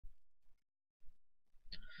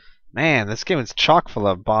Man, this game is chock full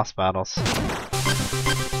of boss battles.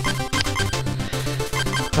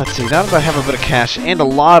 Let's see, now that I have a bit of cash and a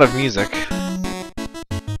lot of music,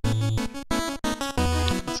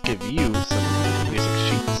 let's give you some music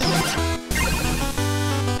sheets.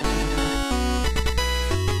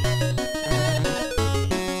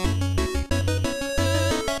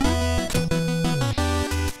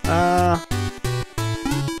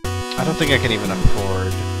 I don't think I can even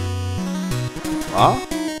afford... Huh?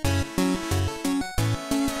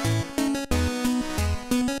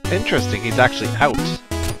 Interesting, he's actually out.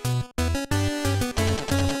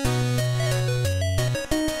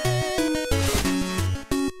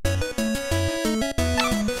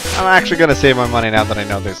 I'm actually gonna save my money now that I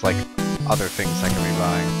know there's like other things I can be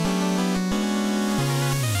buying.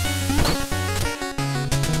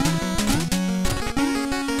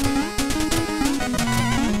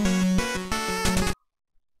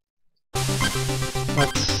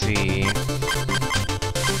 Let's see.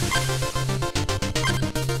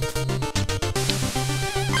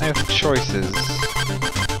 I have choices.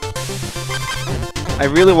 I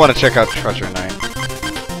really want to check out Treasure Knight.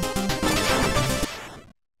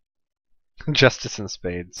 Justice in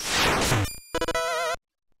Spades.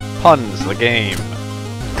 Puns, the game.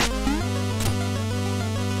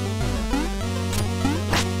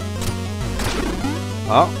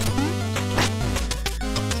 Oh.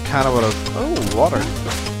 That's kind of what I was... Oh, water.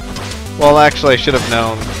 Well, actually, I should have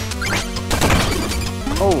known.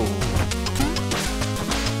 Oh.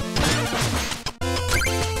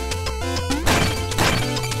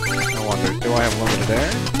 I wonder, do I have limited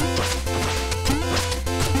air?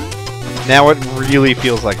 Now it really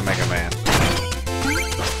feels like Mega Man.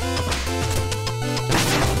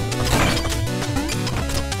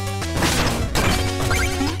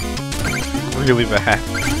 Really bad.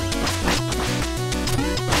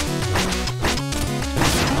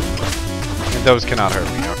 And those cannot hurt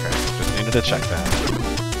me, okay. Just needed to check that.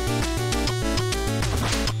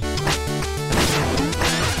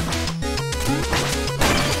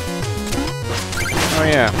 Oh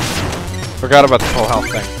yeah. Forgot about the full health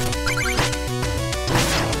thing.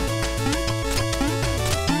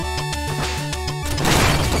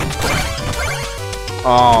 Oh,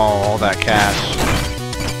 all that cash.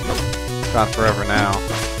 It's gone forever now.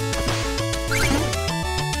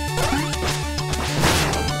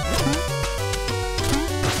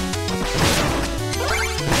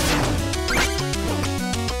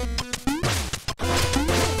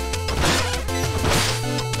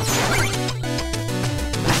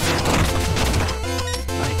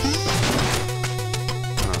 Nice.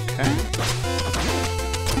 Okay.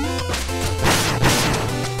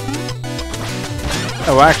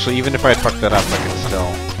 Oh, actually, even if I had fucked that up, I could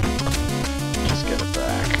still just get it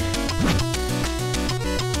back.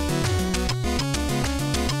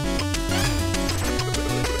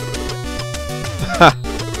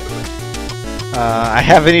 I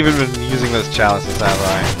haven't even been using those chalices, have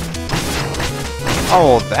I?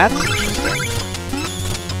 Oh, that's interesting.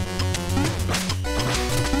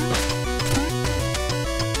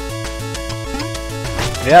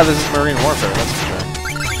 Yeah, this is Marine Warfare, that's for sure.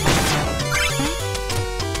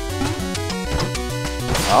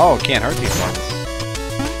 Oh, can't hurt these ones.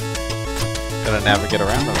 Gotta navigate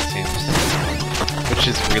around them, it seems. Which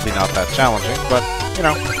is really not that challenging, but, you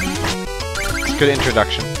know, it's a good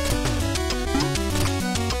introduction.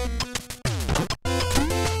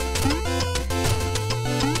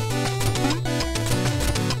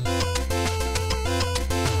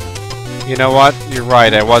 You know what? You're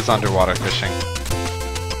right, I was underwater fishing.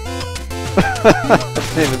 I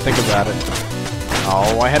didn't even think about it.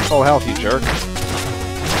 Oh, I had full health, you jerk.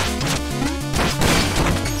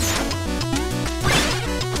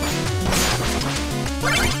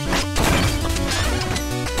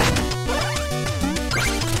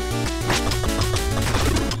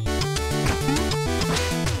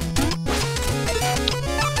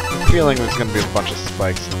 I'm feeling there's gonna be a bunch of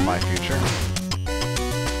spikes in my future.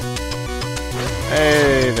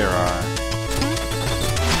 Hey, there are.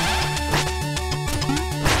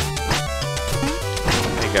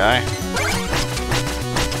 Hey, guy.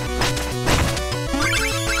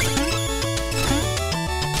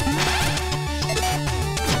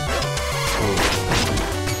 Ooh.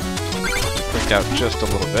 Freaked out just a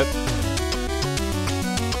little bit.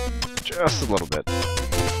 Just a little bit.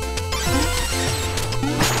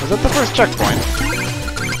 Was that the first checkpoint?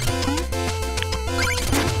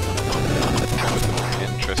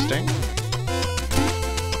 Interesting.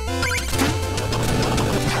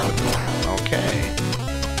 Okay.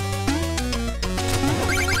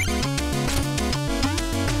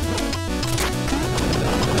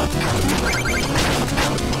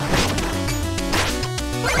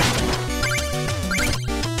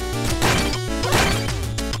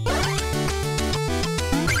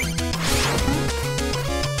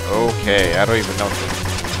 I don't even know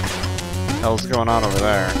what the hell's going on over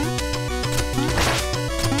there.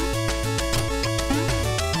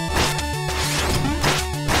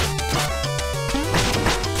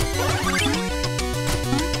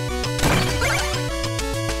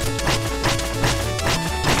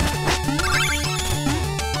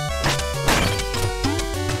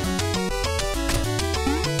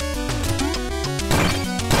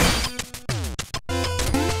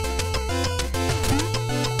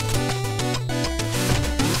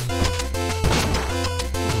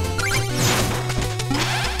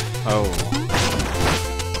 Oh.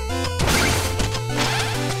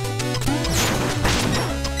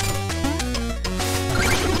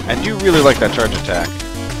 I do really like that charge attack.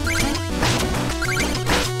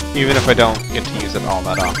 Even if I don't get to use it all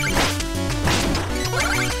that often.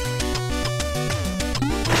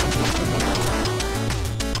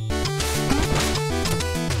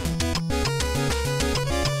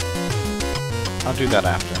 I'll do that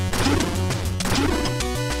after.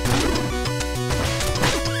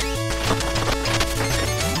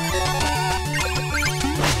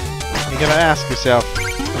 You gotta ask yourself,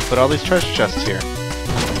 who put all these treasure chests here?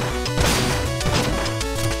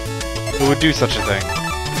 Who would do such a thing?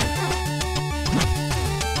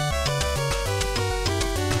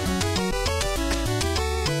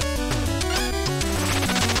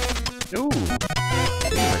 Ooh,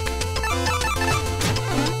 music.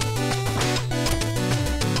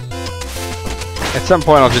 At some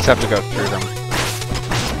point I'll just have to go through them.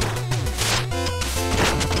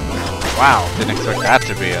 Wow, didn't expect that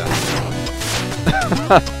to be a...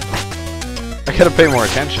 I gotta pay more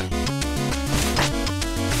attention.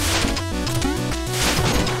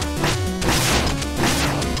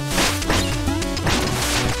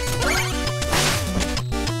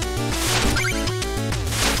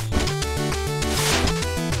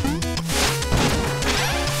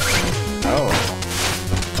 Oh.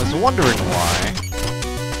 I was wondering why.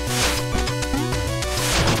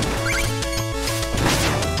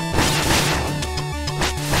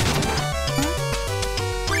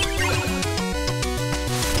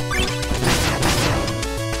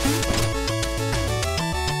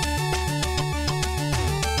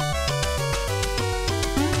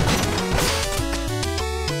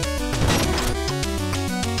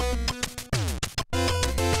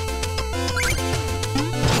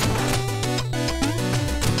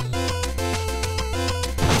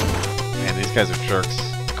 These guys are jerks.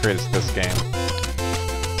 Created this game.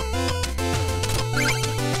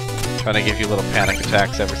 Trying to give you little panic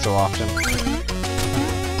attacks every so often.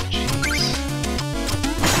 Jeez.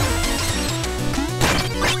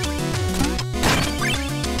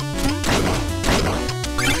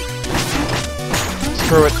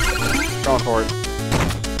 Screw it. Going for it.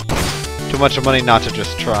 Too much money not to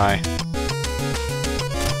just try.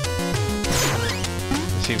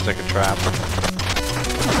 Seems like a trap.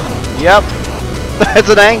 Yep! It's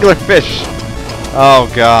an anglerfish! Oh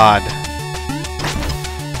god.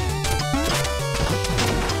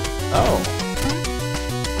 Oh.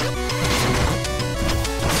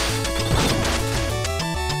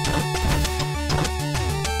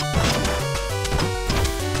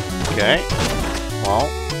 Okay. Well.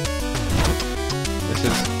 This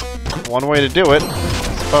is one way to do it, I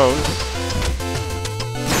suppose.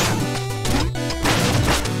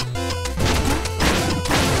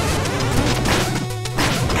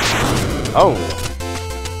 Oh.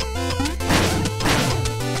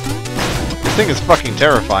 This thing is fucking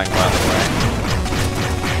terrifying, by the way.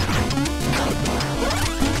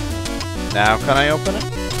 Now can I open it?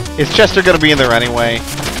 Is Chester gonna be in there anyway?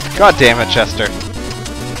 God damn it, Chester.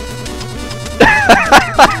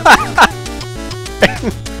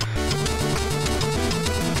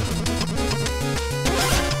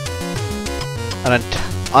 An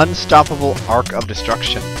unstoppable arc of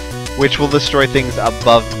destruction, which will destroy things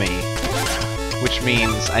above me. Which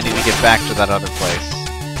means I need to get back to that other place.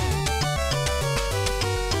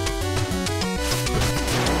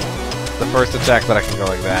 The first attack that I can go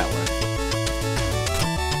like that with.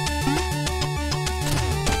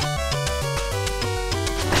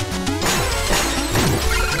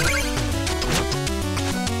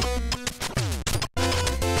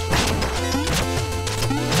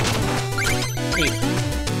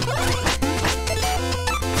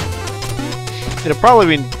 It'll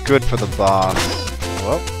probably be good for the boss.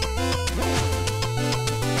 Whoop.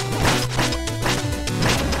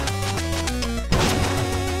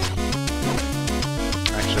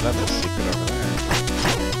 Actually, that's a secret over there.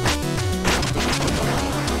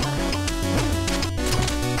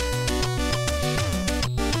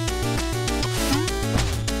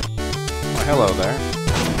 Oh, hello there.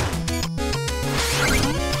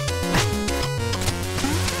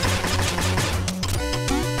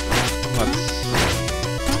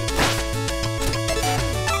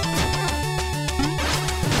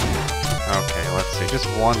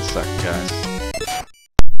 1 second, guys.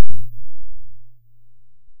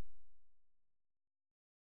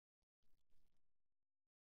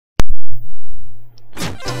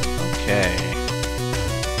 Okay.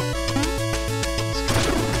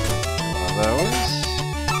 One of those.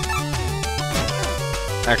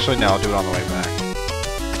 Actually, no, I'll do it on the way back.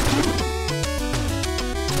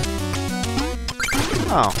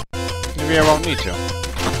 Oh. Maybe I won't need to.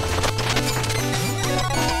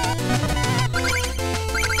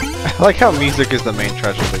 I like how music is the main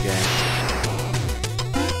treasure of the game.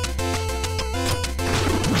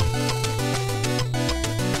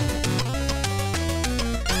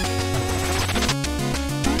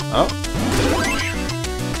 Oh.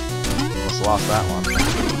 Almost lost that one.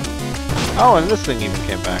 Oh, and this thing even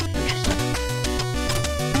came back. Interesting.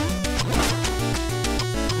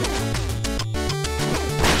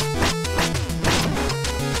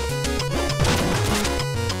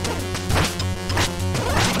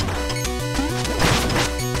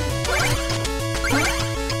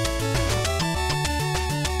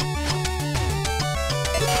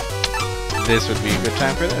 This would be a good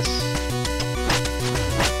time for this.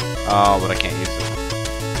 Oh, but I can't use it.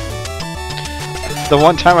 The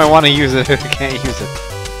one time I want to use it, I can't use it.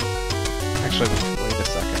 Actually, wait a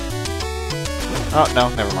second. Oh, no,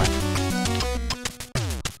 never mind.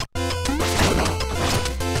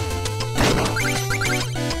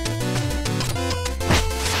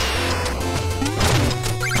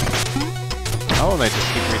 Oh, they just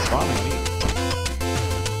keep respawning me.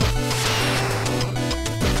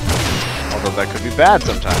 Although that could be bad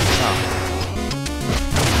sometimes, huh?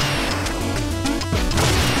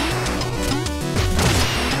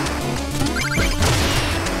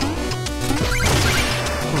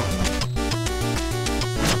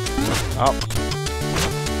 Oh.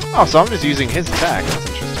 Oh, so I'm just using his attack. That's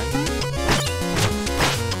interesting.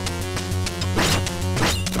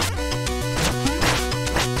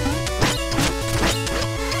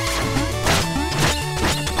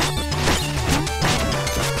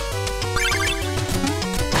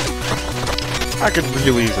 I could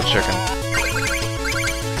really use a chicken.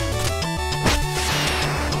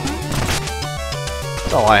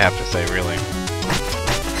 That's all I have to say, really.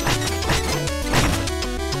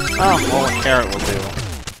 Oh, well, a carrot will do.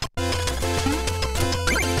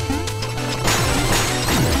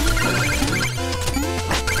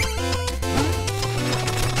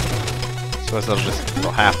 Suppose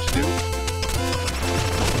it'll have to do.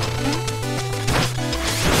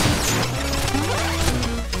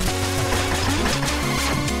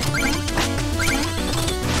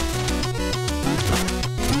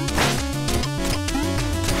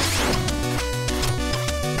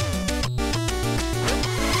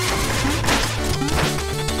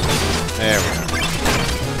 There we go.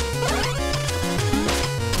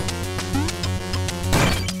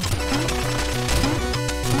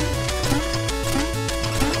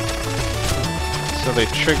 So they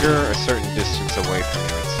trigger a certain distance away from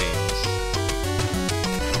you, it seems.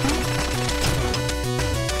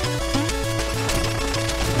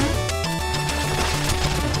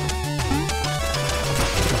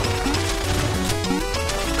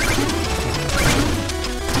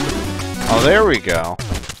 Oh, there we go.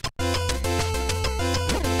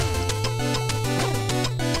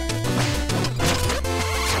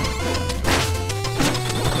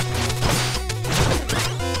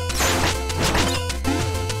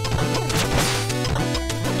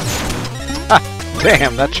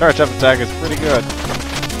 Damn, that charge up attack is pretty good.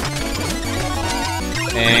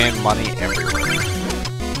 And money everywhere.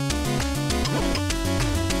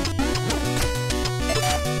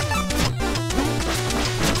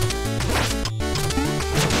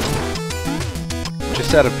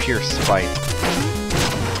 Just out of pure spite.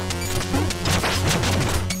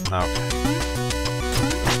 Okay.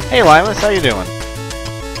 Hey Limus, how you doing?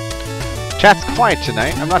 Chat's quiet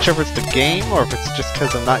tonight. I'm not sure if it's the game or if it's just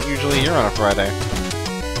because I'm not usually here on a Friday.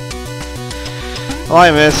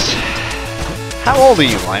 Limus. How old are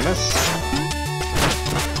you, Limus?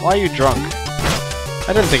 Why are you drunk?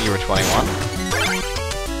 I didn't think you were 21.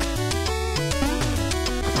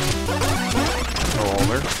 Or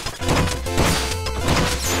older.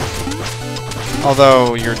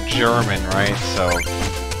 Although, you're German, right? So,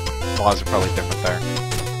 laws are probably different there.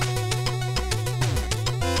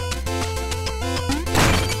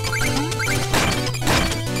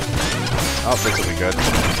 Oh, this will be good.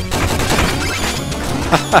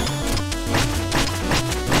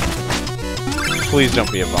 Please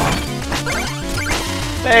don't be a bomb.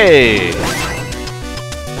 Hey!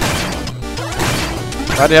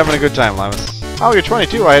 Glad you're having a good time, Limus. Oh, you're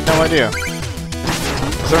 22, I had no idea.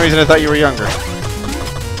 For some reason I thought you were younger.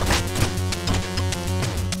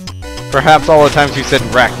 Perhaps all the times you said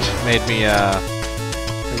wrecked made me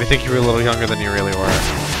think you were a little younger than you really were.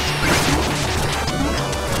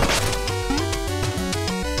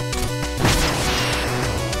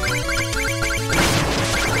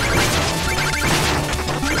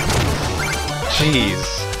 Jeez.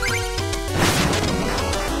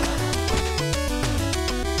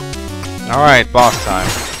 Alright, boss time.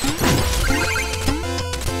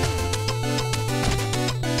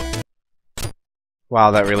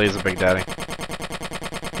 Wow, that really is a big daddy.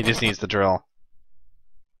 He just needs the drill.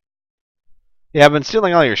 Yeah, I've been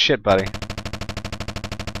stealing all your shit, buddy.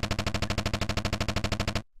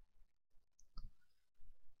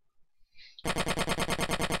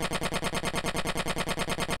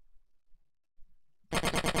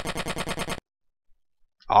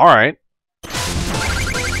 Alright.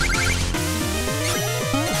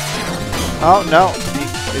 Oh, no.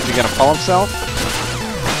 Is he gonna pull himself?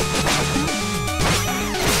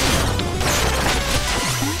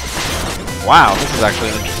 Wow, this is actually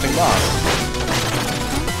an interesting boss.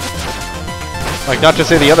 Like, not to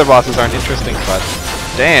say the other bosses aren't interesting, but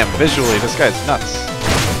damn, visually, this guy's nuts.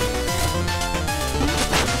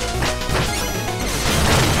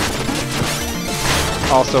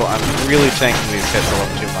 Also, I'm really tanking these hits a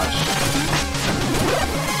little too much.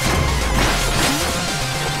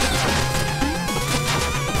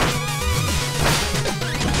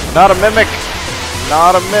 Not a mimic!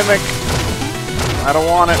 Not a mimic! I don't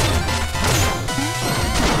want it.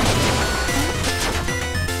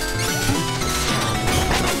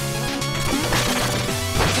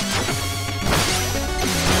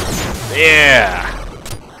 Yeah!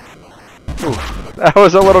 Oof, that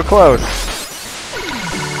was a little close.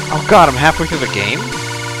 Oh god, I'm halfway through the game?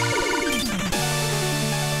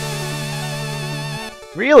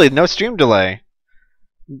 Really? No stream delay?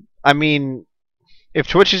 I mean, if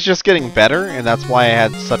Twitch is just getting better, and that's why I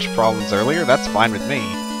had such problems earlier, that's fine with me.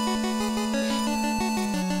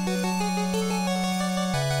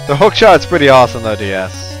 The hookshot's pretty awesome though,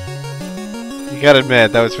 DS. You gotta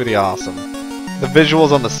admit, that was pretty awesome. The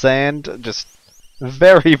visuals on the sand, just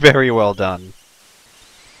very, very well done.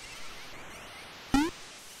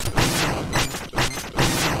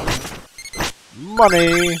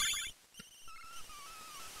 Money!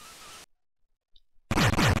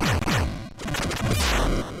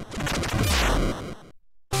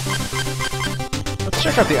 Let's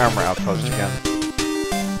check out the armor outpost again.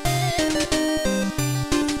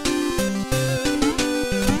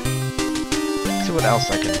 Let's see what else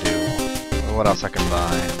I can do. Or what else I can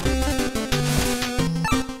buy.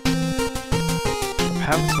 I'm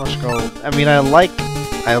having so much gold. I mean, I like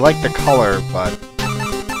the color, but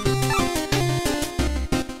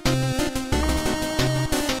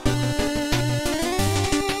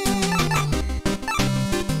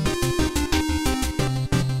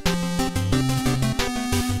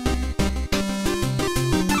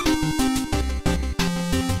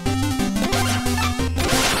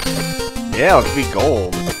yeah, let's be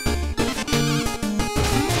gold.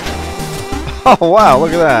 Oh wow,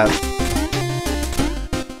 look at that.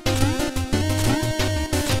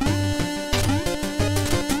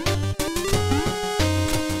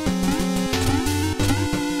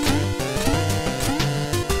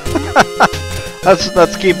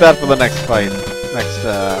 Let's keep that for the next fight. Next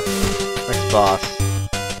boss.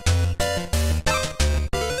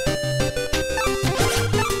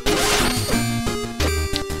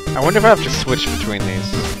 I wonder if I have to switch between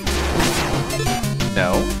these.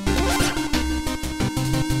 No.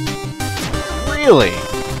 Really?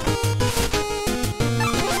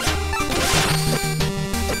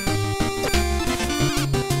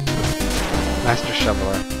 Master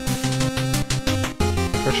Shoveler.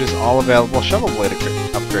 Purchase all available shovel blade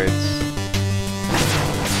upgrades.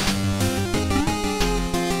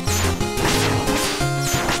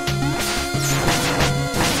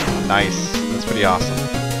 Nice. That's pretty awesome.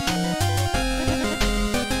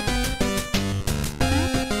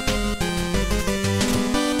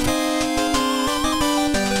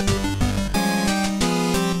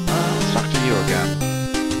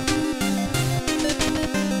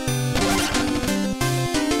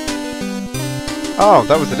 Oh,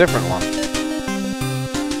 that was a different one.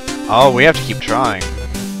 Oh, we have to keep trying.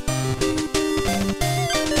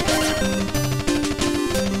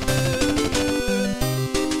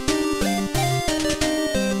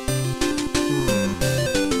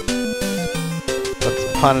 Let's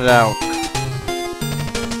punt it out.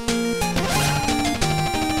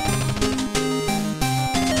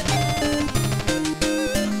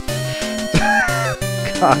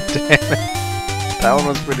 God damn it. That one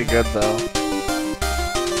was pretty good though.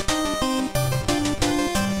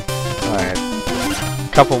 Alright.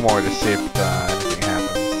 Couple more to see if anything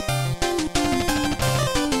happens.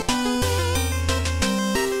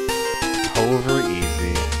 Over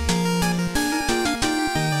easy.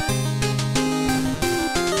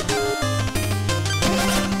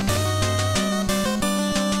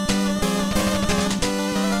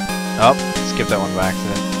 Oh, skip that one by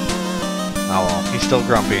accident. Oh well, he's still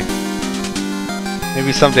grumpy.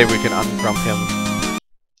 Maybe someday we can ungrump him.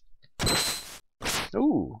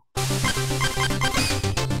 Ooh.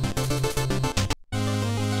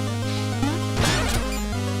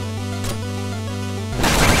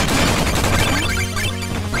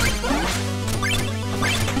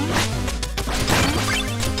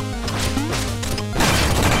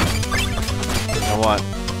 You know what?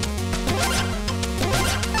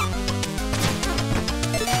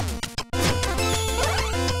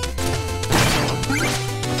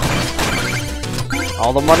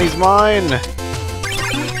 All the money's mine!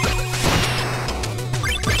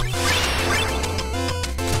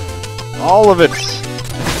 All of it!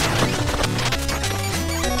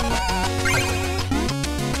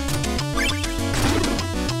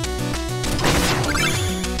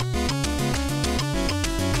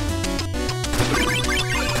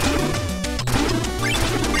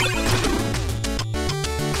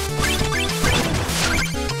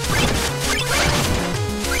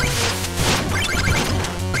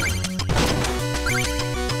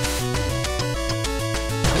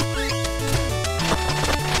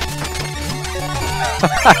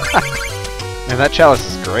 Man, that chalice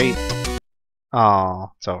is great.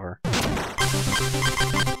 Oh, it's over.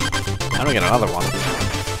 Now we get another one.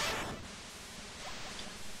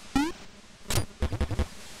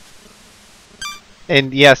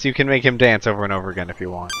 And yes, you can make him dance over and over again if you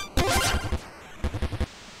want.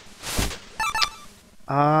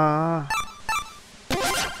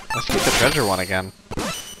 Let's get the treasure one again.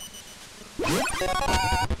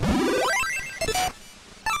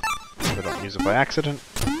 I don't use it by accident.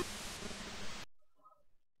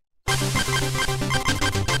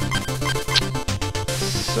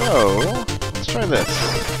 So, let's try this.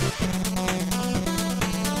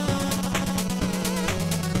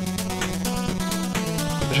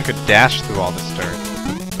 I wish I could dash through all this dirt.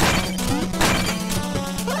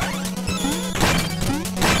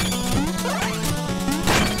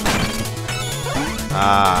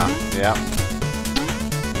 Ah, yeah.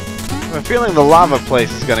 I have a feeling the lava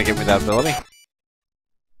place is gonna give me that ability.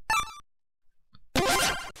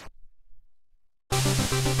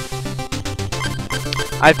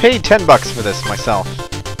 I paid $10 for this myself.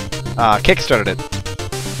 Kickstarted it.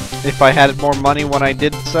 If I had more money when I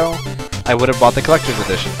did so, I would have bought the collector's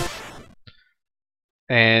edition.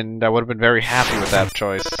 And I would have been very happy with that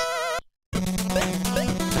choice.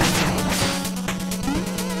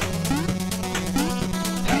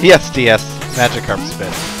 Yes, DS. Magikarp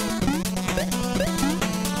spit.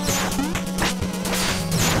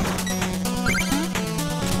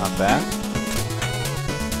 Not bad.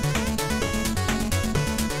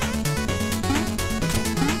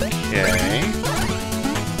 Okay.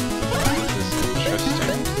 This is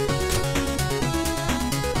interesting.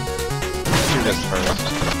 Let's do this first.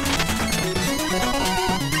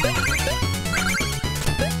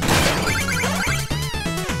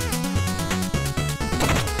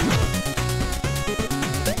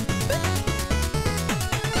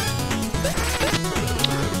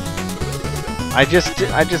 I just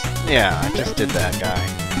did that guy.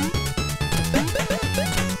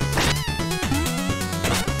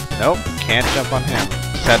 Nope, can't jump on him.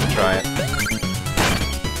 Just had to try it.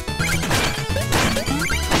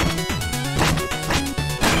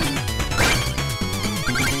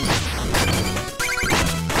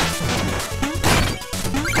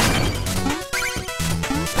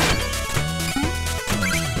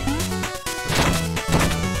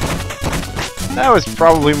 That was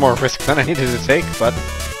probably more risk than I needed to take, but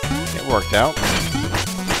it worked out.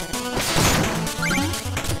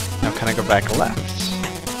 Now can I go back left?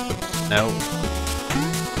 No.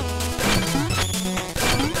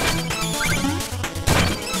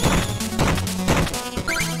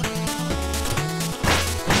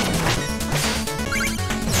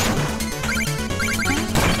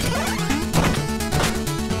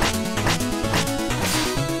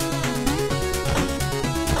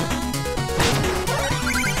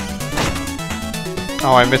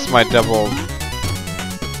 Oh, I missed my double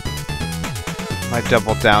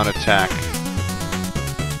down attack.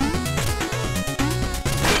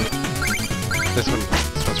 This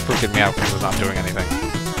one's freaking me out because it's not doing anything.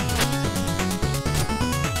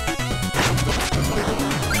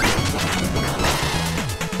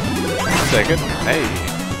 I'll take it. Hey.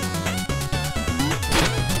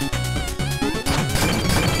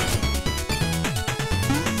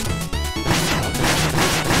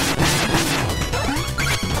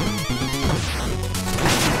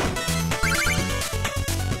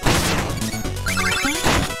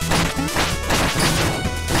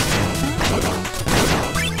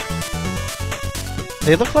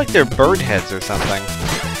 They look like they're bird heads or something.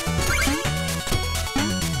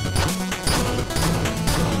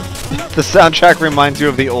 The soundtrack reminds you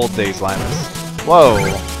of the old days, Linus. Whoa.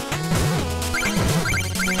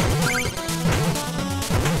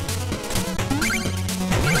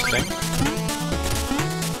 Interesting.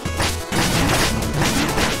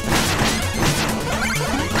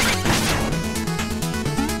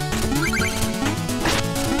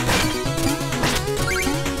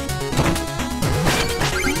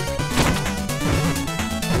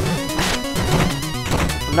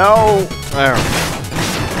 No! There.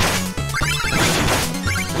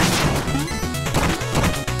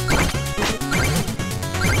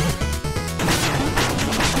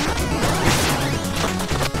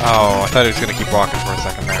 Oh, I thought he was gonna keep walking for a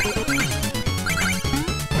second there.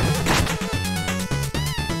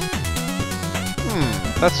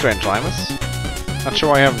 That's strange, Limus. Not sure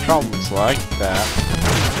why you're having problems like that.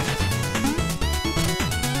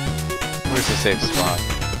 Where's the safe spot?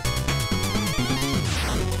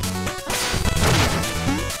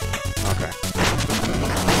 Okay.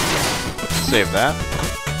 Save that.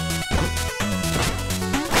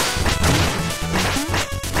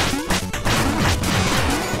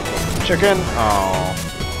 Chicken? Oh.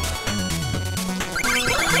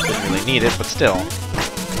 Didn't really need it, but still. I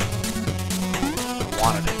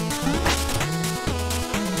wanted it.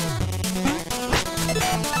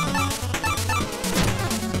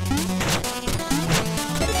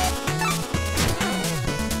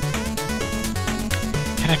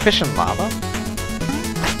 Can I fish in lava?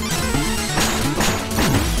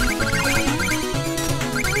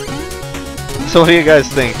 So what do you guys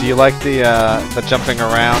think? Do you like the jumping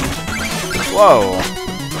around? Whoa!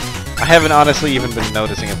 I haven't honestly even been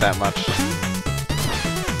noticing it that much.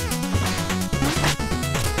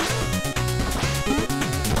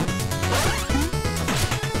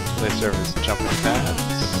 They serve as jumping pads.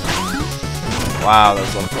 Wow, that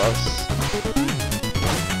was a little close.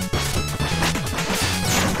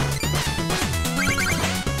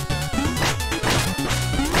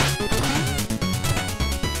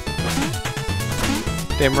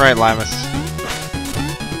 Damn right, Limus.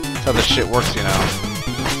 That's how this shit works, you know.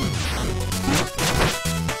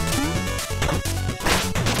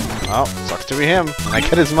 Oh, sucks to be him. And I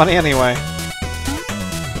get his money anyway.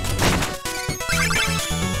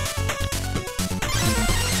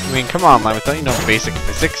 I mean, come on, Limus, don't you know basic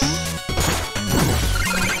physics?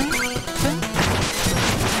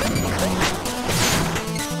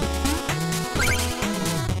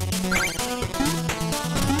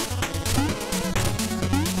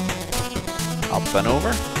 Up and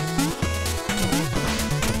over.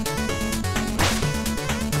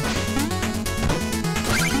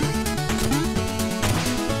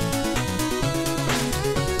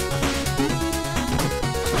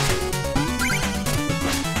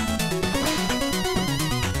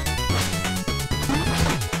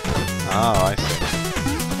 Oh, I see.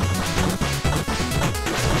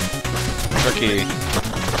 Tricky.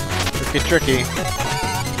 Tricky, tricky.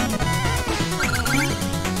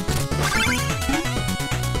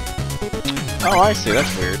 Oh, I see.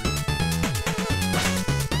 That's weird.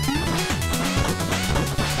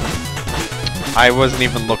 I wasn't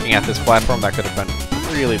even looking at this platform. That could have been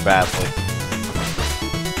really badly.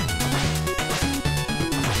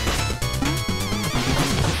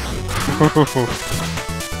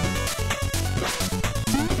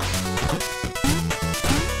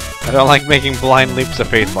 I don't like making blind leaps of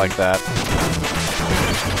faith like that.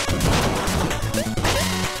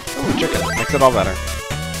 Ooh, chicken. Makes it all better.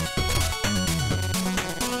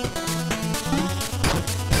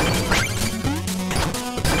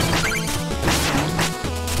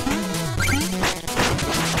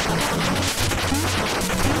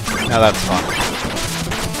 Now that's fun.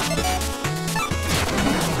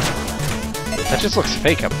 That just looks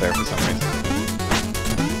fake up there for some reason.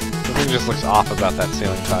 Something just looks off about that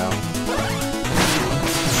ceiling tile.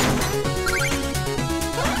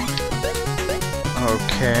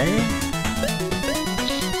 Okay.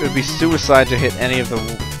 It would be suicide to hit any of the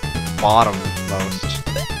bottom most.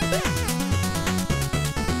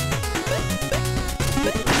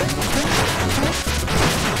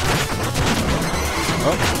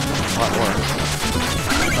 Oh. A lot worse. I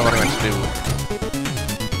don't know what I meant to do.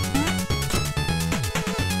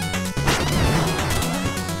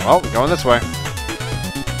 Well, going this way.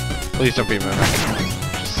 Please don't be moving.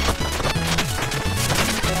 Just...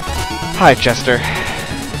 Hi, Chester.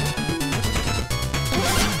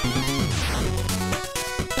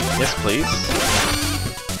 Yes, please.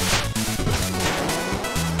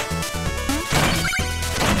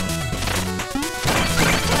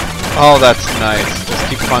 Oh, that's nice. Just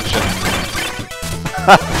keep punching.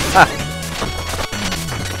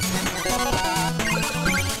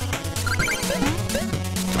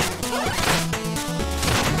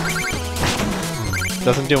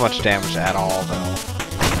 Doesn't do much damage at all, though.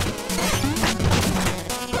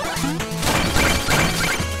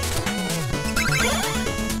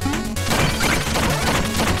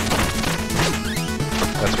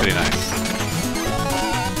 That's pretty nice.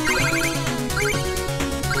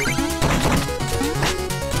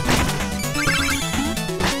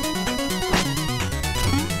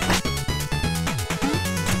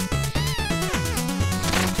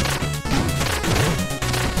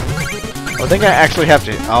 I think I actually have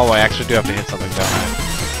to... Oh, I actually do have to hit something, don't I?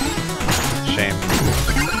 Shame.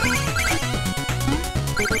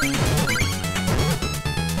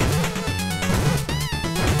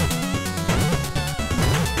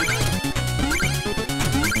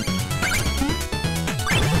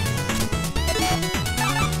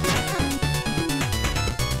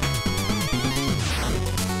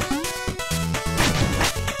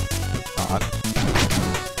 Odd.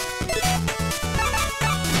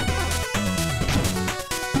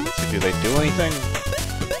 Do they do anything?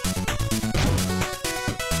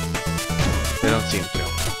 They don't seem to.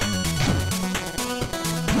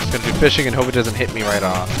 I'm just gonna do fishing and hope it doesn't hit me right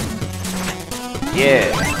off.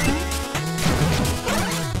 Yeah!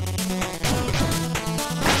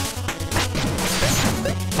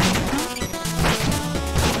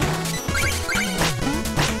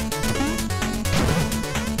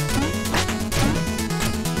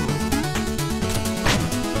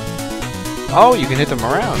 Oh, you can hit them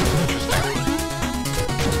around. Interesting.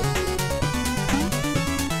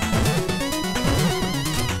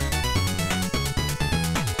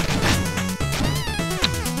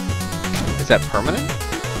 Is that permanent?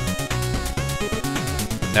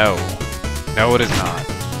 No. No, it is not.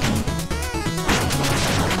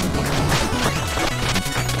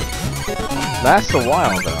 Lasts a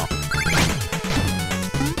while, though.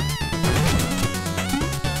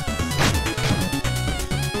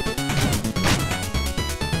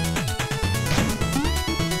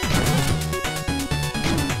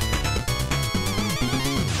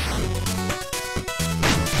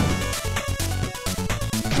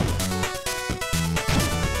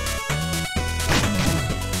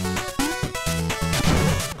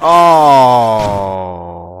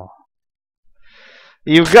 Oh,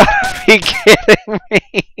 you gotta be kidding me!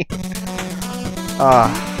 Oh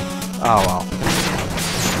well.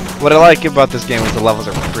 What I like about this game is the levels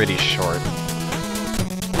are pretty short.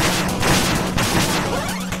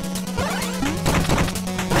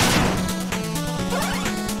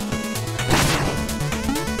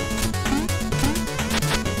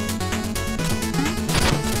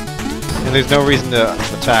 And there's no reason to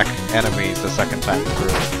attack enemies the second time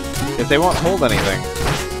through, because they won't hold anything.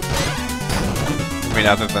 I mean,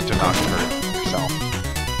 other than to not hurt yourself.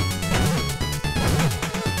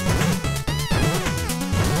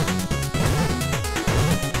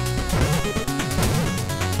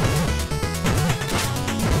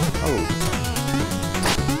 Oh.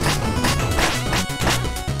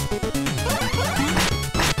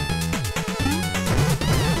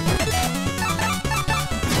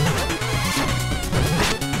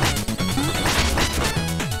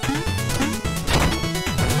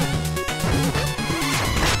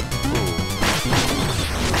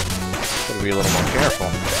 Be a little more careful.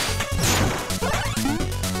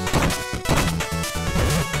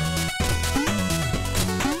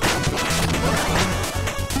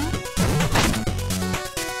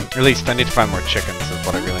 Or at least I need to find more chickens is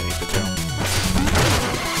what I really need to do.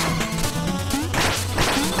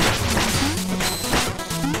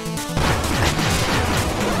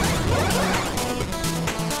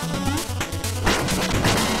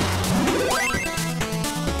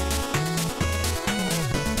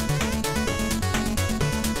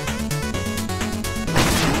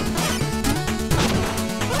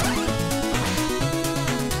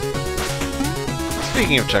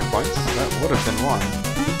 Speaking of checkpoints, that would have been one.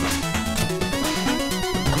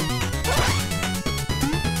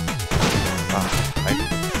 I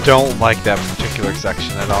don't like that particular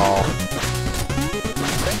section at all.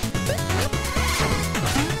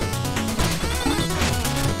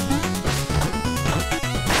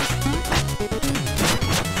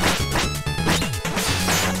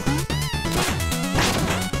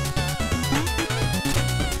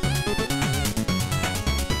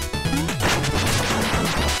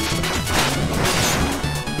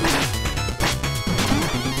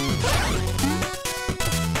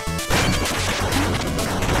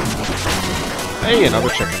 Hey, another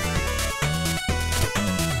chicken.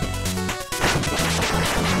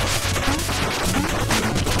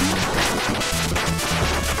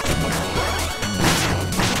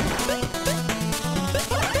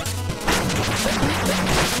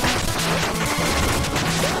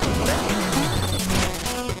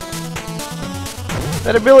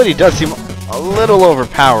 That ability does seem a little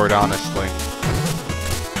overpowered, honestly.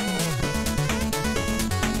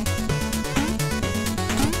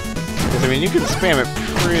 Because, I mean, you can spam it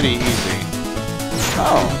pretty easy.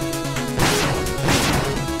 Oh.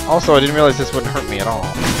 Also, I didn't realize this wouldn't hurt me at all.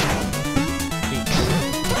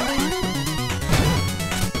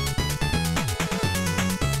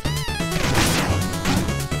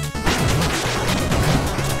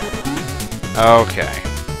 Okay.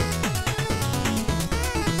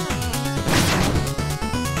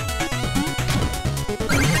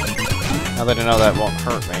 Now that I know that won't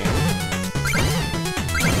hurt me.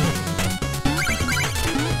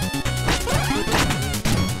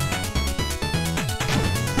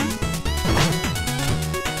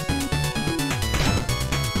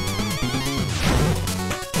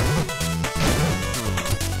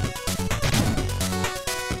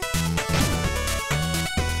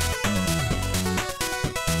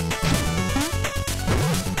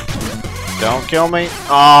 Don't kill me.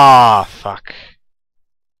 Ah, fuck.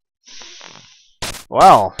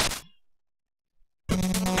 Well.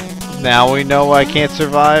 Now we know I can't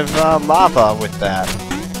survive lava with that.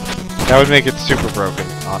 That would make it super broken,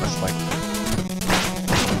 honestly.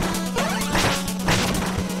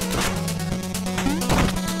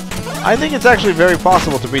 I think it's actually very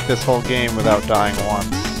possible to beat this whole game without dying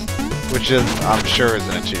once. Which is, I'm sure, is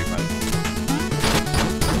an achievement.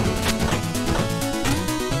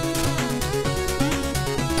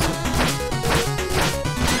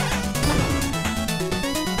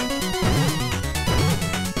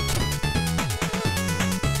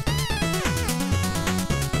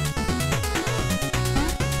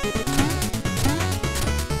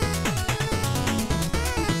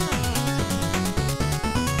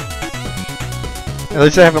 At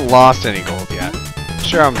least I haven't lost any gold yet.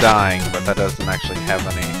 Sure, I'm dying, but that doesn't actually have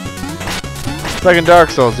any. It's like in Dark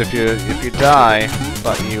Souls, if you die,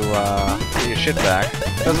 but you get your shit back,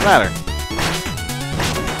 it doesn't matter.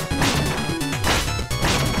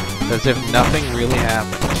 As if nothing really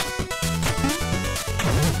happened.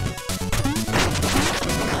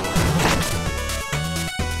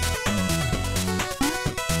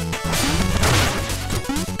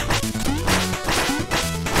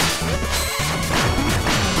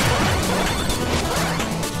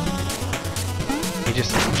 He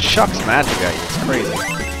just chucks magic at you, it's crazy.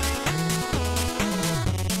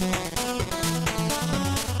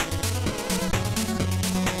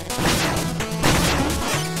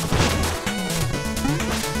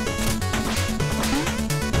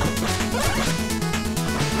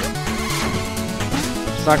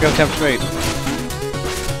 It's not gonna tempt fate.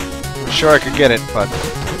 I'm sure I could get it, but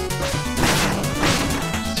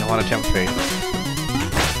still want to tempt fate.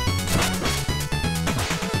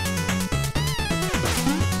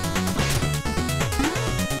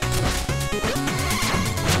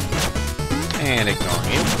 And ignore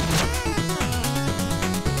you.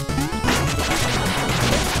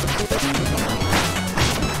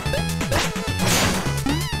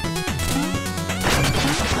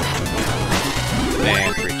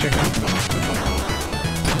 And free chicken.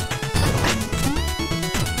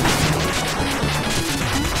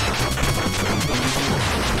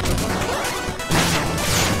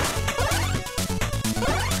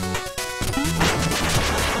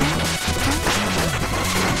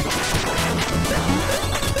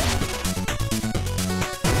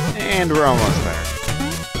 And we're almost there.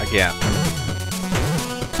 Again.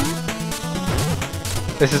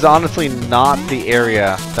 This is honestly not the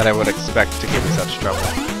area that I would expect to give me such trouble.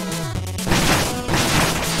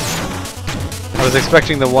 I was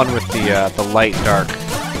expecting the one with the light dark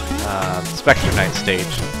Spectre Knight stage.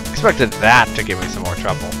 Expected that to give me some more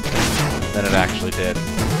trouble than it actually did.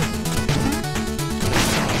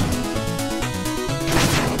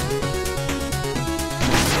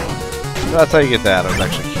 So that's how you get that. I was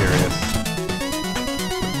actually curious.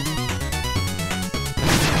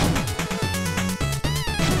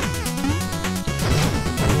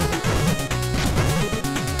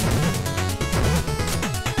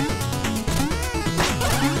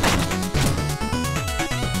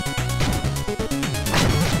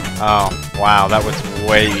 Oh, wow, that was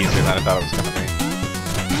way easier than I thought it was going to be.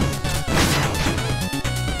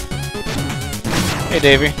 Hey,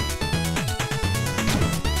 Davey.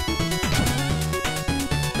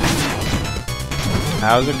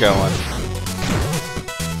 How's it going?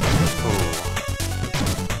 Ooh.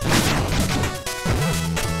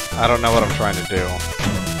 I don't know what I'm trying to do,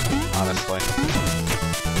 honestly.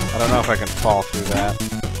 I don't know if I can fall through that.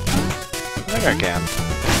 I think I can.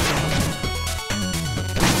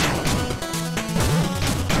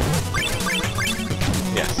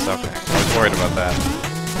 Yes, okay. I was worried about that.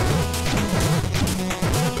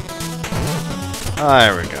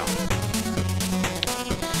 There we go.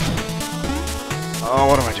 Oh,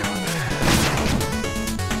 what am I doing?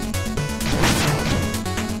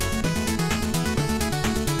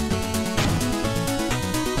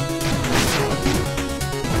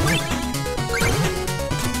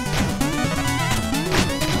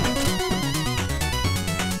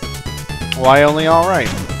 Why only alright?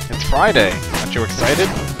 It's Friday. Aren't you excited?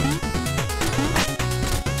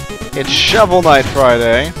 It's Shovel Knight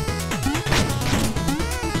Friday.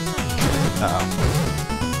 Uh-oh.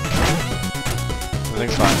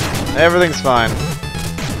 Everything's fine. Everything's fine.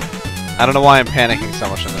 I don't know why I'm panicking so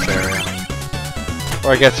much in this area.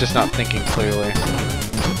 Or I guess just not thinking clearly.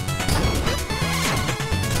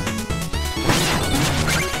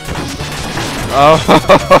 Oh!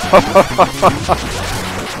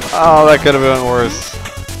 Oh, that could have been worse.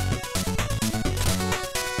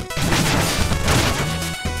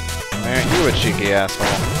 Aren't you a cheeky asshole?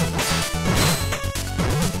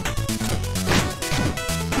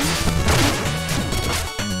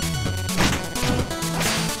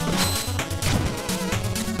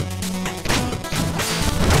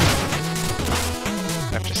 I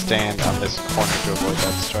have to stand on this corner to avoid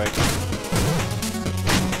that strike.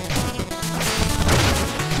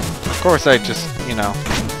 Of course, I just, you know.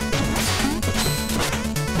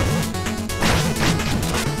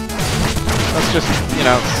 Let's just, you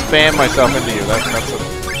know, spam myself into you. That's a...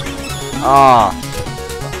 Ah.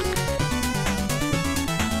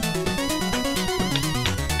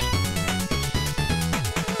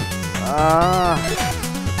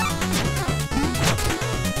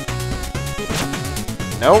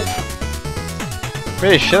 Nope.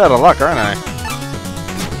 Really shit out of luck, aren't I?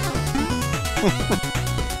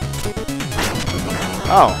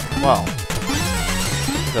 Oh, well.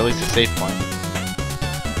 It's at least a safe point.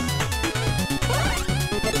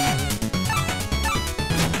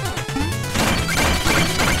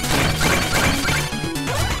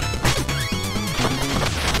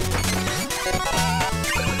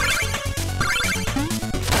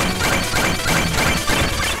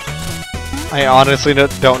 I honestly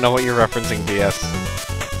don't know what you're referencing, BS.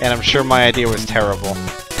 And I'm sure my idea was terrible.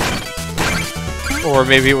 Or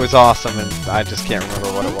maybe it was awesome and I just can't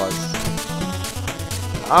remember what it was.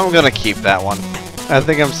 I'm gonna keep that one. I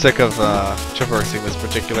think I'm sick of traversing this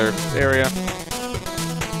particular area.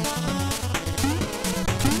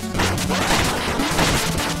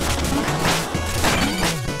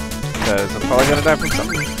 Because I'm probably gonna die from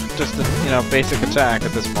something. Just a, you know, basic attack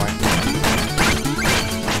at this point.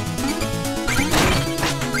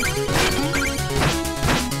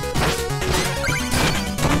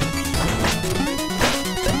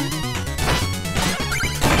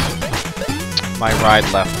 My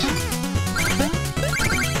ride left.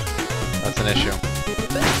 That's an issue.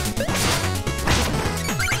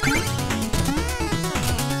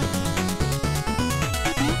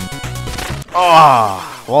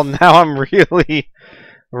 Oh, well now I'm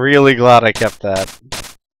really glad I kept that.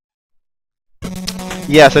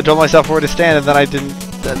 Yes, I told myself where to stand and then I didn't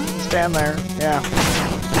stand there. Yeah.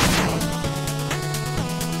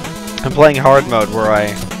 I'm playing hard mode where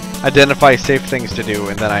I identify safe things to do,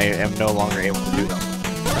 and then I am no longer able to do them.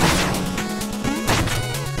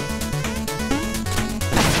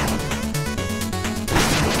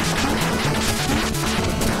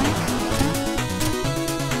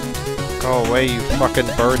 Go away, you fucking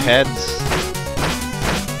bird heads.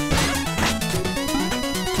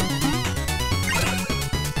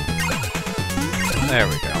 There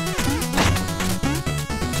we go.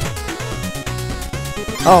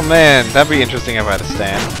 Oh man, that'd be interesting if I had to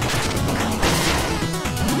stand.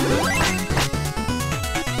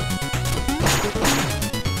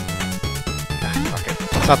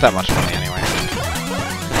 It's not that much money anyway.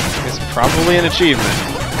 It's probably an achievement.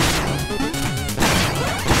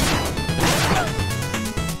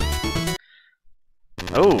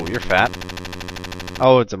 Oh, you're fat.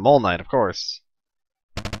 Oh, it's a mole knight, of course.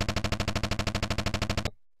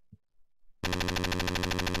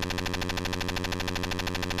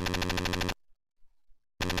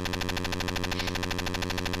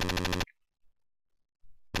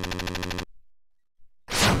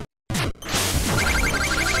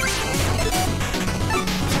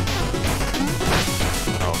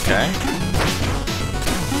 Okay.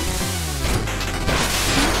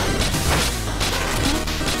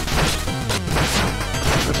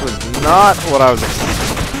 This was not what I was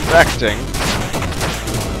expecting.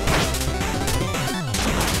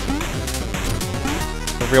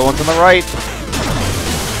 The real one's on the right.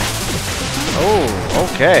 Oh,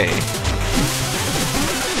 okay.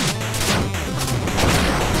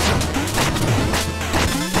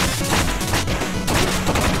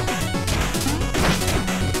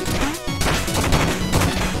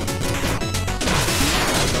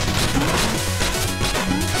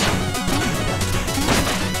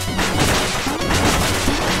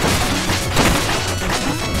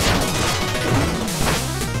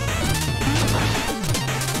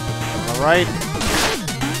 right.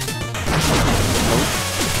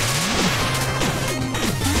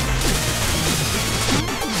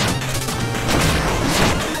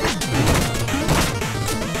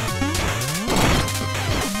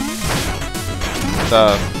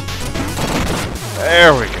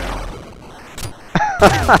 There we go.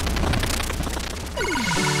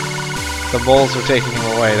 The moles are taking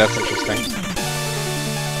him away. That's interesting.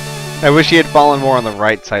 I wish he had fallen more on the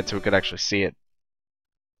right side so we could actually see it.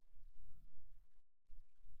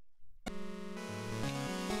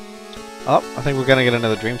 Oh, I think we're gonna get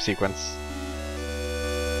another dream sequence.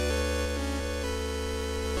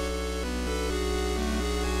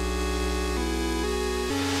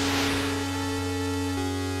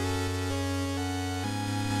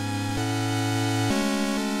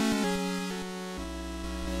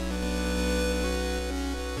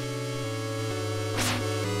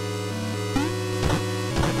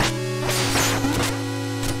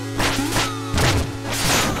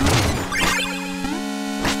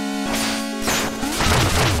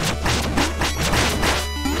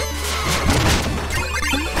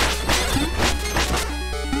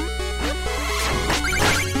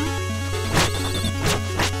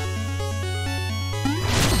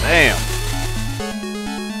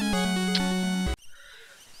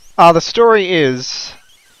 The story is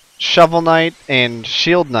Shovel Knight and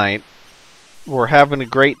Shield Knight were having a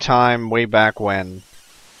great time way back when,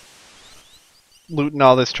 looting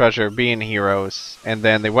all this treasure, being heroes, and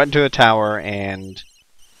then they went to a tower, and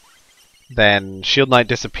then Shield Knight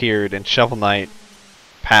disappeared, and Shovel Knight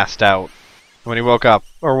passed out. When he woke up,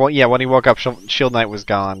 when he woke up, Shield Knight was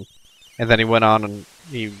gone, and then he went on and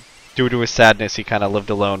due to his sadness, he kind of lived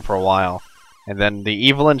alone for a while. And then the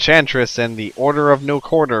evil enchantress and the Order of No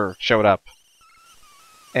Quarter showed up.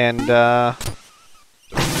 And now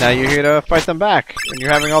you're here to fight them back, and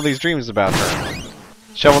you're having all these dreams about her.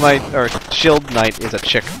 Shovel Knight, or Shield Knight, is a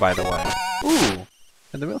chick, by the way. Ooh,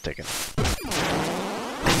 and the meal ticket.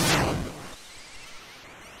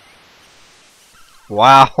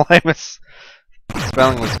 Wow,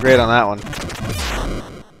 spelling looks great on that one.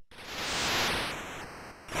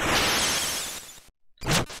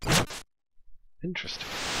 Interesting.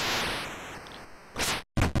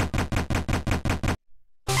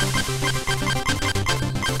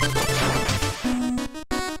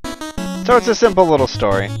 So it's a simple little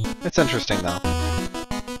story. It's interesting though.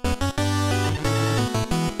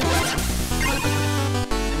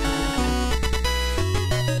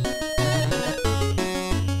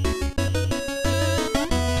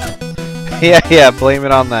 Yeah, blame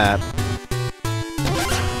it on that.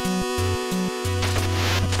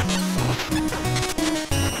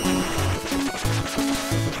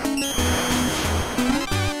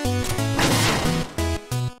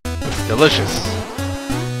 Delicious.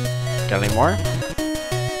 Got any more?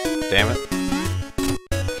 Damn it.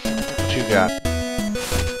 What you got?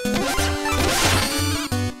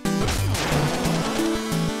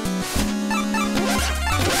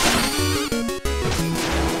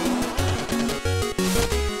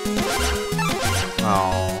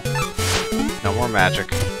 Oh. No more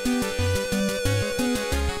magic.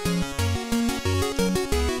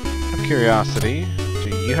 Out of curiosity, do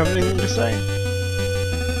you have anything to say?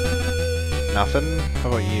 Nothing? How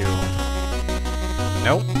about you?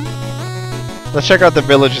 Nope. Let's check out the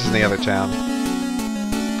villages in the other town.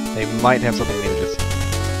 They might have something new to say.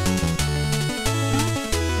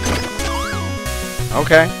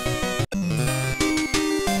 Okay.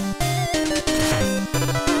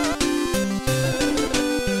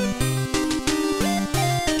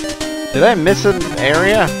 Did I miss an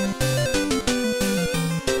area?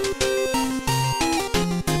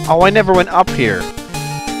 Oh, I never went up here.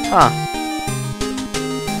 Huh.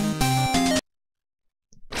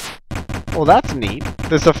 Well, that's neat.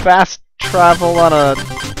 There's a fast travel on a...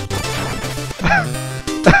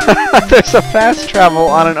 There's a fast travel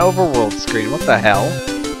on an overworld screen. What the hell?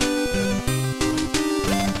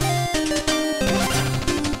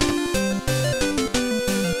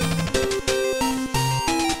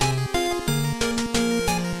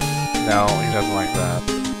 No, he doesn't like that.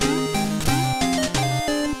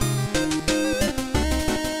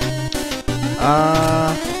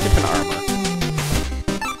 Different armor.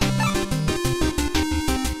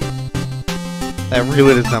 That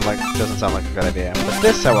really doesn't sound like a good idea. But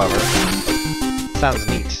this, however, sounds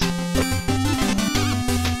neat.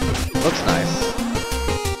 Looks nice.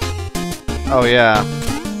 Oh yeah.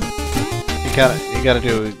 You gotta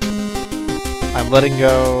do... I'm letting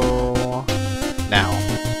go... now.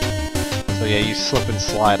 So yeah, you slip and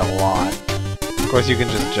slide a lot. Of course you can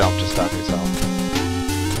just jump to stop yourself.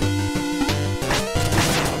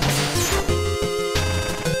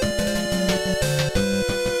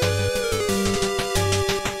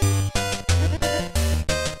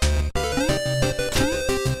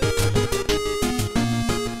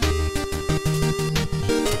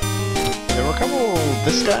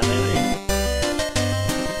 this guy, maybe?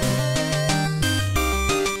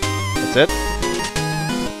 That's it?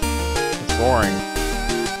 It's boring.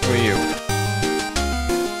 Who are you?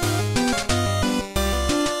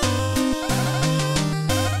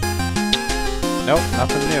 Nope,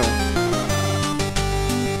 nothing new.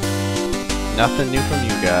 Nothing new from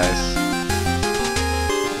you guys.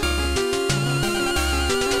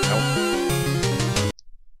 Nope.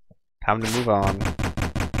 Time to move on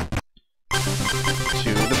to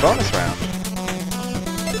the bonus round.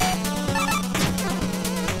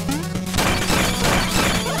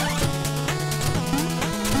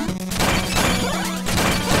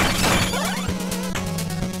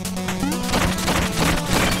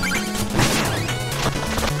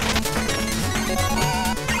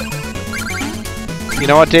 You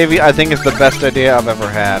know what, Davey? I think it's the best idea I've ever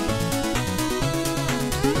had.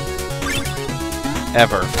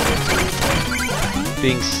 Ever.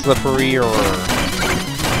 Being slippery or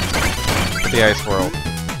the ice world.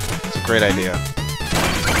 It's a great idea.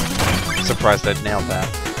 I'm surprised I nailed that.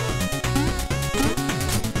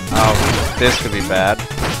 Oh, this could be bad.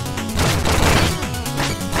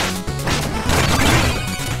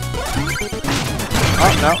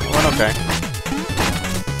 Oh, no, went okay.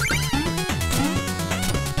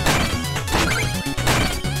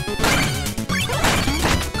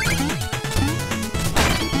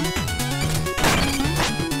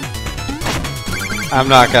 I'm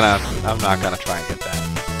not gonna try and get that.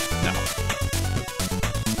 No.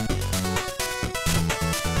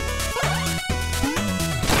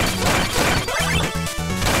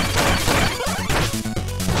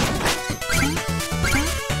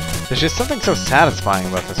 There's just something so satisfying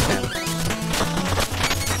about this game.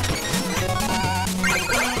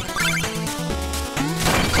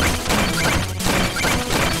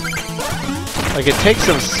 Like, it takes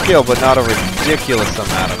some skill, but not a ridiculous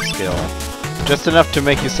amount of skill. Just enough to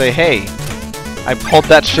make you say, hey, I pulled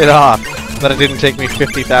that shit off, but it didn't take me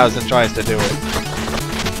 50,000 tries to do it.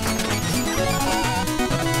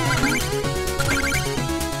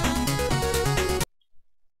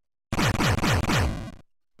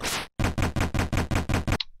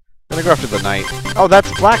 I'm gonna go after the Knight. Oh,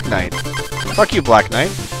 that's Black Knight. Fuck you, Black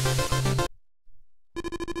Knight.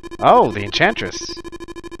 Oh, the Enchantress.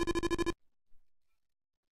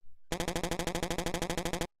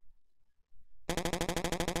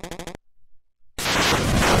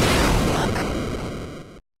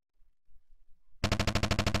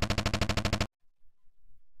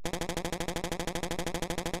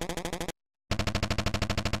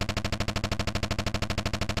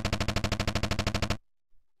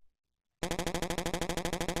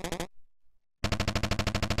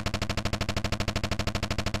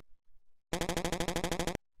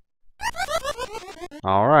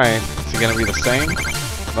 Alright, is it gonna be the same?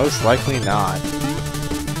 Most likely not.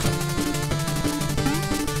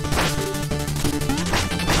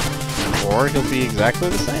 Or he'll be exactly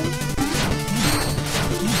the same.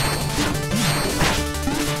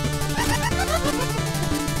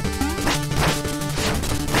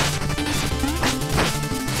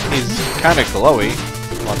 He's kinda glowy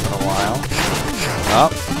once in a while.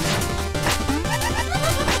 Up.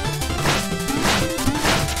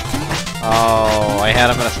 Oh, I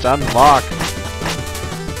had him in a stun lock.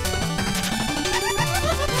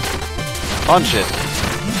 Punch it.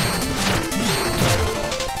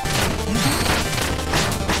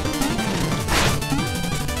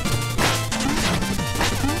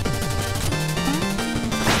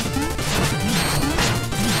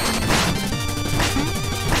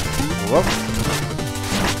 Whoop.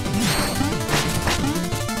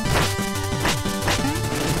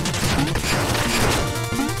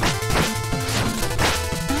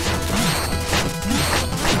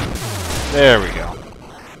 There we go.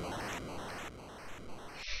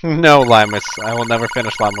 No, Limus. I will never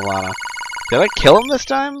finish La Milana. Did I kill him this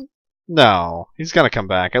time? No. He's gonna come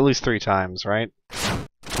back at least 3 times, right?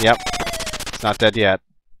 Yep. He's not dead yet.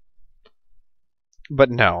 But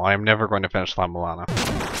no, I am never going to finish La Milana.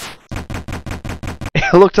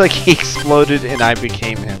 It looked like he exploded and I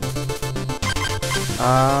became him.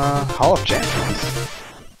 Hall of Champions.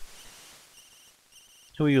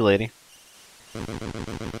 Who are you, lady?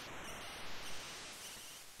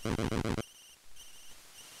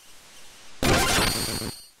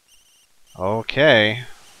 Okay.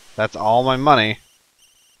 That's all my money.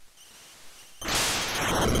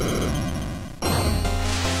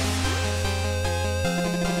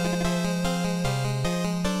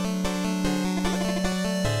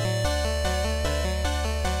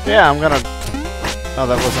 Yeah, I'm gonna... Oh,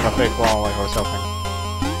 that wasn't a fake wall like I was hoping.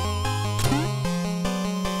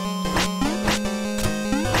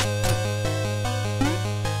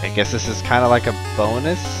 guess this is kind of like a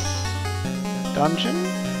bonus dungeon?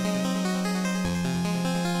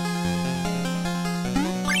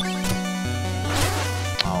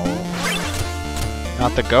 Oh.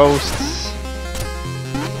 Not the ghosts.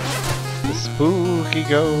 The spooky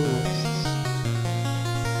ghosts.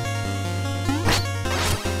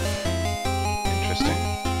 Interesting.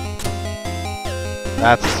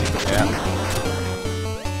 That's a secret, yeah.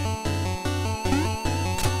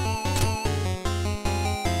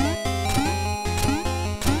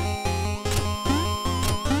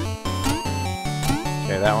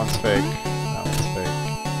 Okay, that one's fake. That one's fake.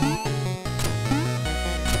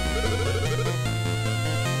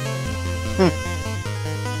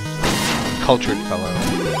 Cultured fellow.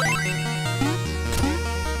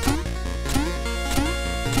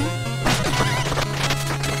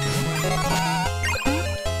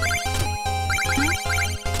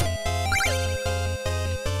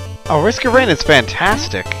 Oh, Risk of Rain is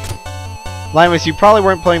fantastic! Limus, you probably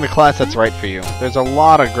weren't playing the class that's right for you. There's a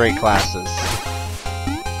lot of great classes.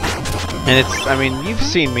 And it's, I mean, you've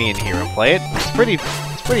seen me and Hero play it. It's pretty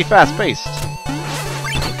fast-paced.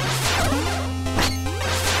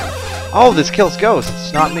 Oh, this kills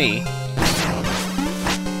ghosts, not me.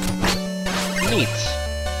 Neat.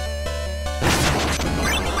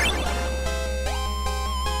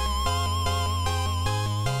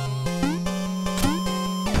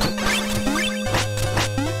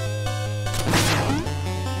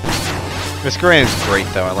 Risk of Rain is great,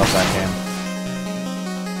 though. I love that game.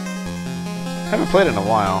 I haven't played it in a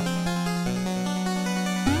while.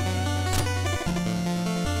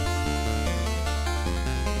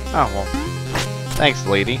 Oh, well. Thanks,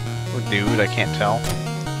 lady. Or dude, I can't tell.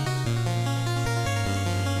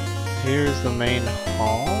 Here's the main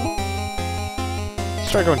hall.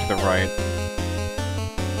 Let's try going to the right.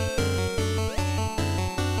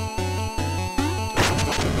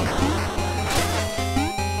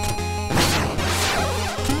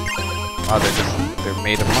 Oh, they're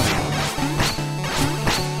made of money.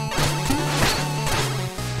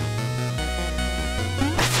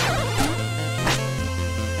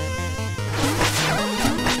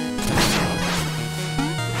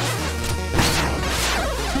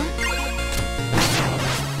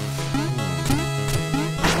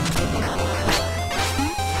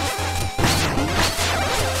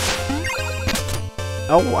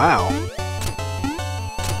 Oh, wow.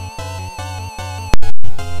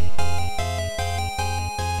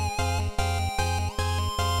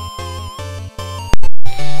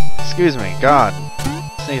 Excuse me, God.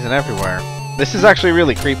 Sneezing everywhere. This is actually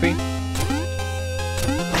really creepy. It's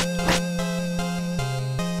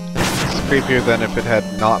creepier than if it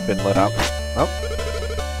had not been lit up. Oh.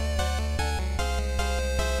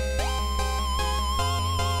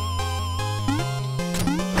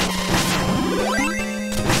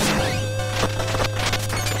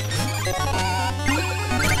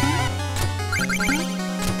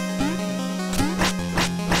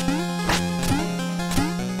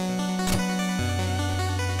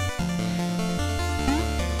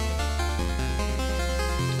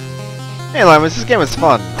 Hey Limus, this game was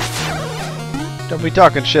fun. Don't be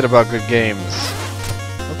talking shit about good games.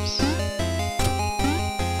 Oops.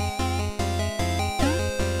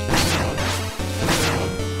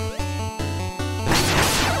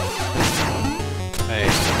 Hey,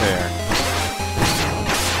 there.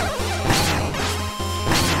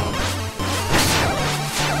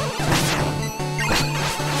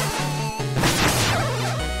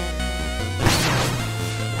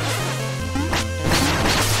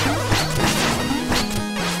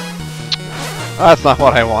 That's not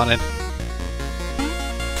what I wanted.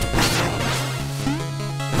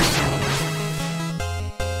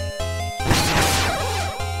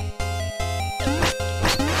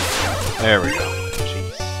 There we go.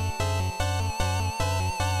 Jeez.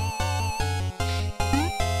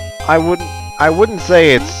 I wouldn't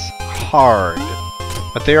say it's hard,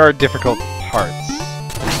 but there are difficult parts.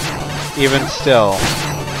 Even still,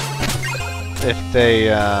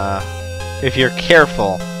 if you're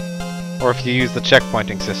careful. Or if you use the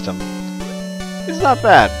checkpointing system. It's not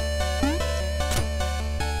bad.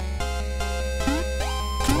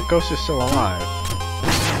 The ghost is still alive.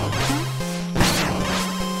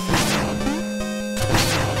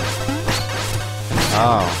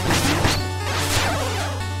 Oh.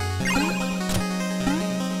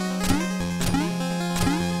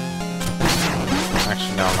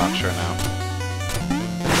 Actually, no, I'm not sure now.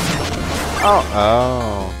 Oh,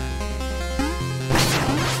 oh.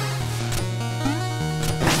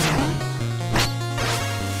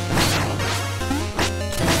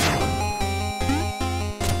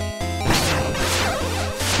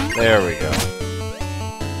 There we go.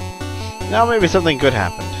 Now maybe something good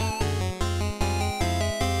happened.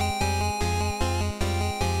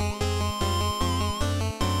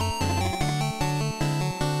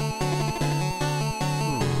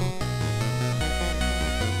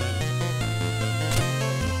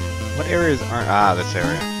 What areas aren't... Ah, this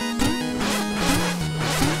area.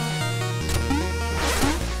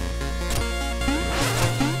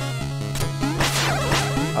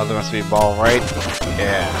 Oh, there must be a ball, right?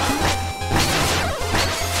 Yeah.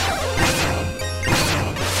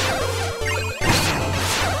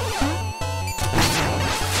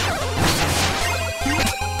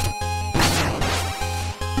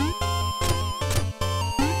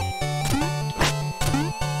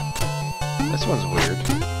 This one's weird.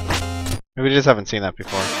 Maybe we just haven't seen that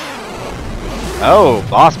before. Oh,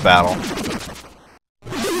 boss battle.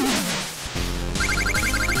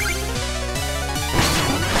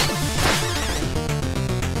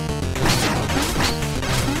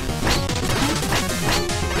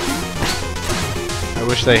 I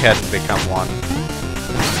wish they hadn't become one.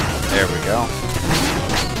 There we go.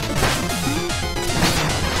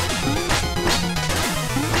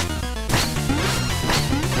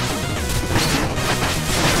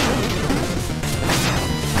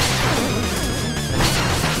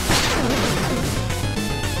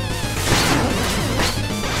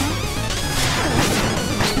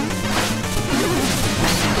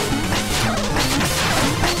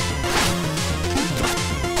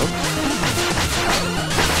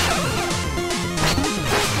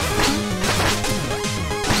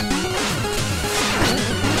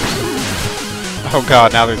 Oh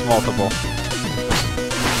god, now there's multiple.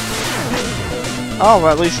 Oh, well,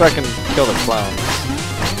 at least I can kill the clones.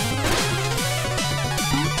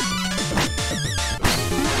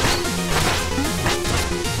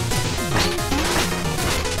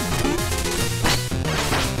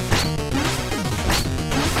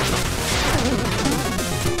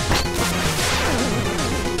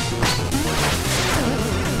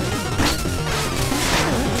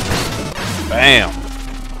 Bam!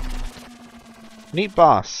 Neat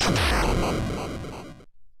boss. And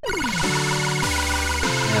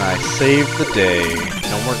I saved the day.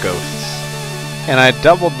 No more ghosts. And I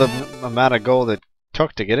doubled the amount of gold it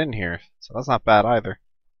took to get in here, so that's not bad either.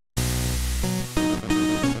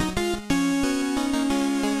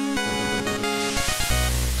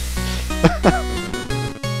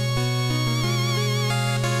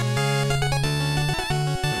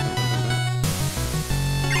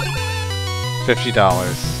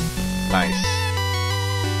 $50. Nice.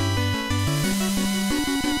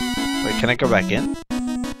 Wait, can I go back in?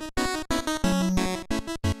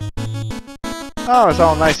 Oh, it's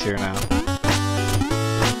all nice here now.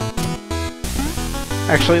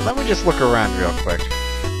 Actually, let me just look around real quick.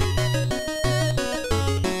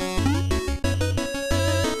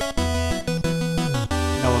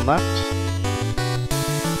 No one left?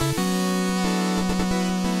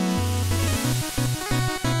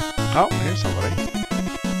 Oh, here's somebody.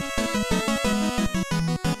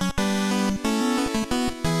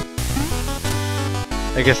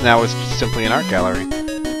 I guess now it's simply an art gallery.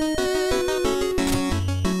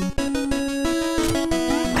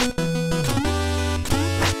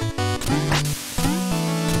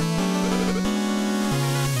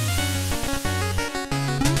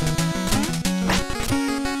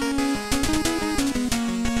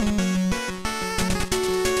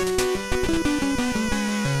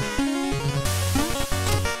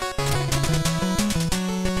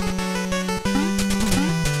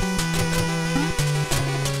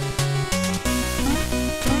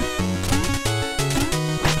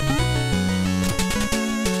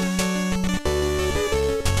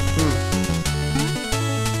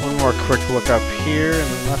 More quick look up here,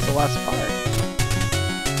 and then that's the last part.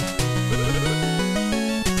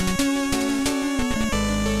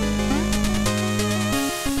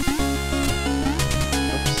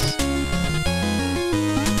 Oops.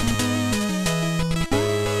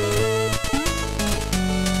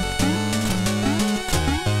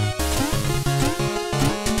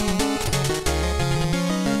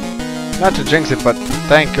 Not to jinx it, but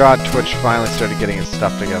thank God Twitch finally started getting its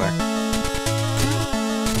stuff together.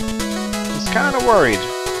 Kind of worried.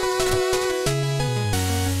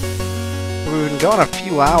 We've been going a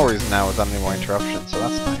few hours now without any more interruptions, so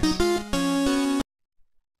that's nice.